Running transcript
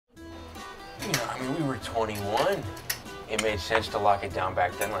You know, I mean, we were 21. It made sense to lock it down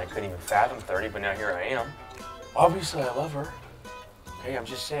back then when I couldn't even fathom 30, but now here I am. Obviously, I love her. Hey, I'm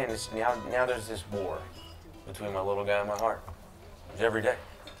just saying, it's now there's this war between my little guy and my heart. It's every day.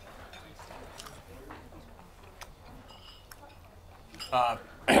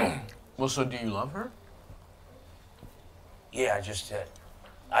 Well, so do you love her? Yeah,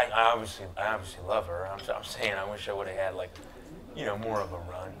 I obviously love her. I'm saying I wish I would have had, like, you know, more of a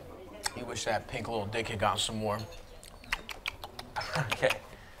run. You wish that pink little dick had gotten some more. Okay.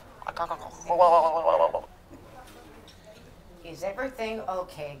 Is everything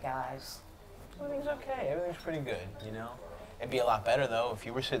okay, guys? Everything's okay. Everything's pretty good, you know? It'd be a lot better, though, if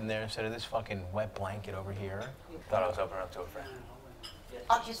you were sitting there instead of this fucking wet blanket over here. Thought I was opening up to a friend.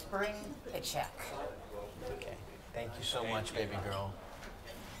 I'll just bring a check. Okay. Thank you so much, baby girl.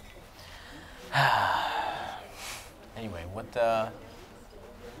 Anyway, what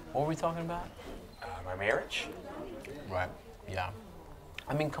were we talking about? My marriage? Right, yeah.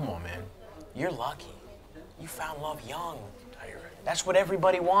 I mean, come on, man. You're lucky. You found love young. That's what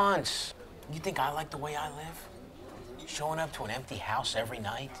everybody wants. You think I like the way I live? Showing up to an empty house every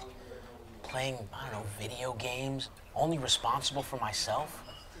night? Playing, I don't know, video games? Only responsible for myself?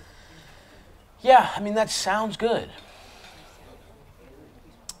 Yeah, I mean, that sounds good.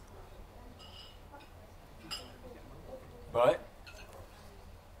 But?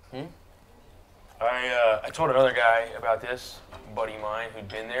 I told another guy about this, a buddy of mine who'd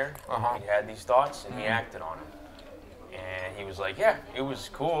been there. He had these thoughts, and he acted on them. And he was like, yeah, it was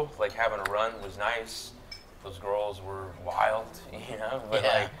cool. Like, having a run was nice. Those girls were wild, you know? But,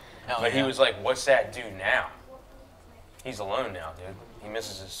 yeah. He was like, what's that do now? He's alone now, dude. He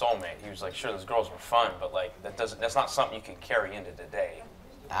misses his soulmate. He was like, sure, those girls were fun, but, like, that's not something you can carry into today.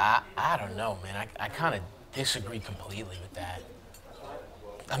 I don't know, man. I kind of disagree completely with that.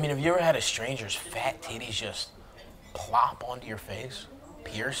 I mean, have you ever had a stranger's fat titties just plop onto your face?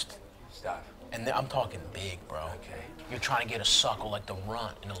 Pierced? Stop. And I'm talking big, bro. Okay. You're trying to get a suckle like the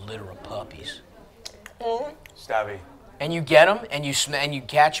runt in a litter of puppies. Stop it. And you get them, and you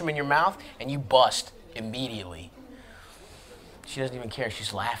catch them in your mouth, and you bust immediately. She doesn't even care.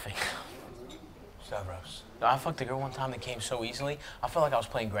 She's laughing. Stavros. I fucked a girl one time that came so easily, I felt like I was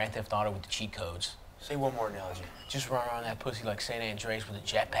playing Grand Theft Auto with the cheat codes. Say one more analogy. Just run around that pussy like St. Andreas with a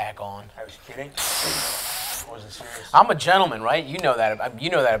jetpack on. I was kidding. Or was it serious? I'm a gentleman, right? You know that. You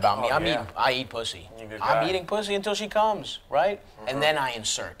know that about me. Yeah. I eat pussy. You're a good guy. I'm eating pussy until she comes, right? And then I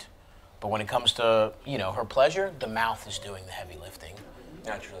insert. But when it comes to, you know, her pleasure, the mouth is doing the heavy lifting.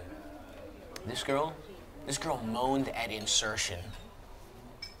 Naturally. This girl moaned at insertion.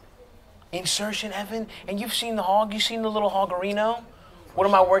 Insertion, Evan? And you've seen the hog? You've seen the little hoggerino? What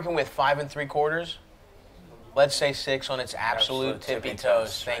am I working with, 5 3/4? Let's say 6 on its absolute tippy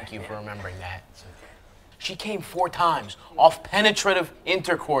toes. Thank you for remembering that. She came 4 times off penetrative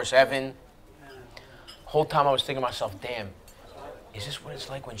intercourse, Evan. Whole time I was thinking to myself, damn, is this what it's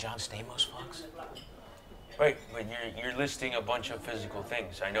like when John Stamos fucks? Wait, but you're listing a bunch of physical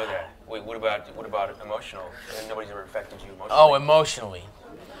things. I know that. Wait, what about emotional? And nobody's ever affected you emotionally. Oh, emotionally.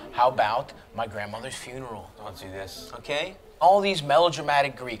 How about my grandmother's funeral? Don't do this. Okay? All these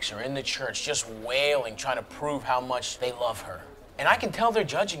melodramatic Greeks are in the church just wailing, trying to prove how much they love her. And I can tell they're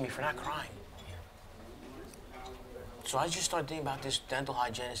judging me for not crying. So I just started thinking about this dental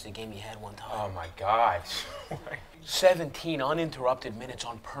hygienist that gave me head one time. Oh my God. 17 uninterrupted minutes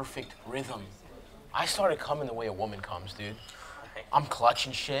on perfect rhythm. I started coming the way a woman comes, dude. I'm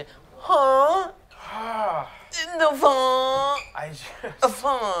clutching shit. Huh? In the funk.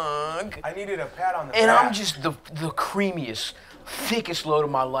 I needed a pat on the And back. I'm just the creamiest, thickest load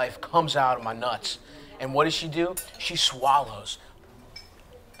of my life comes out of my nuts. And what does she do? She swallows.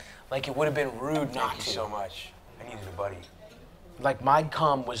 Like it would have been rude not to. Thank you so much. I needed a buddy. Like my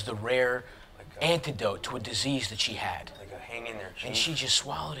cum was the rare antidote to a disease that she had. Like a hang in there, chief. And she just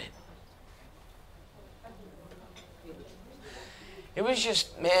swallowed it. It was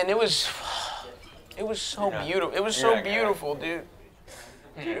just, man, it was so beautiful. It was so beautiful, dude.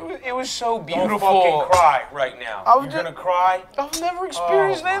 It was so beautiful. Don't fucking cry right now. You're gonna cry? I've never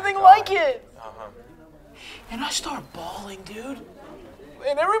experienced anything like it. And I started bawling, dude.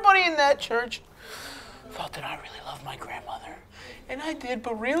 And everybody in that church thought that I really loved my grandmother. And I did,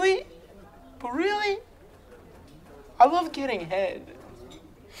 but really? I love getting head.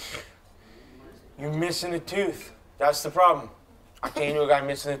 You're missing a tooth. That's the problem. I came to a guy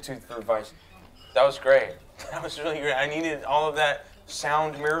missing a tooth for advice. That was great. That was really great. I needed all of that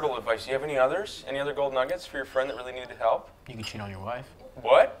sound marital advice. Do you have any others? Any other gold nuggets for your friend that really needed help? You can cheat on your wife.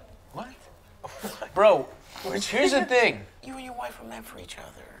 What? What? Bro, here's the thing. You and your wife are meant for each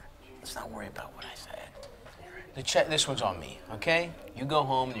other. let's not worry about what I said. This one's on me, okay? You go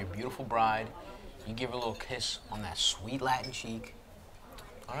home with your beautiful bride. You give her a little kiss on that sweet Latin cheek.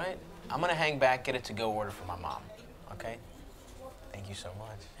 All right? I'm gonna hang back, get a to-go order for my mom, okay? Thank you so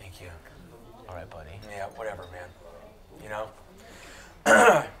much. Thank you. All right, buddy. Yeah, whatever, man. You know?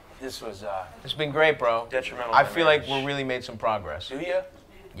 This was, It's been great, bro. detrimental. I feel like we really made some progress. Do you?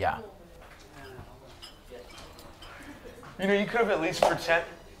 Yeah. You know, you could have at least pretend.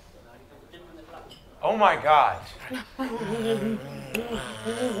 Oh my God.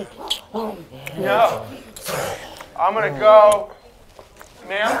 No. I'm gonna go.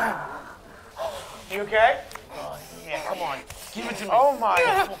 Ma'am? You okay? Yeah, come on. Give it to me. Oh my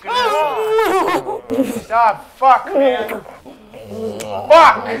God. Stop. Fuck, man.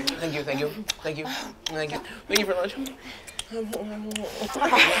 Fuck! Thank you, thank you, thank you, thank you. Thank you for lunch.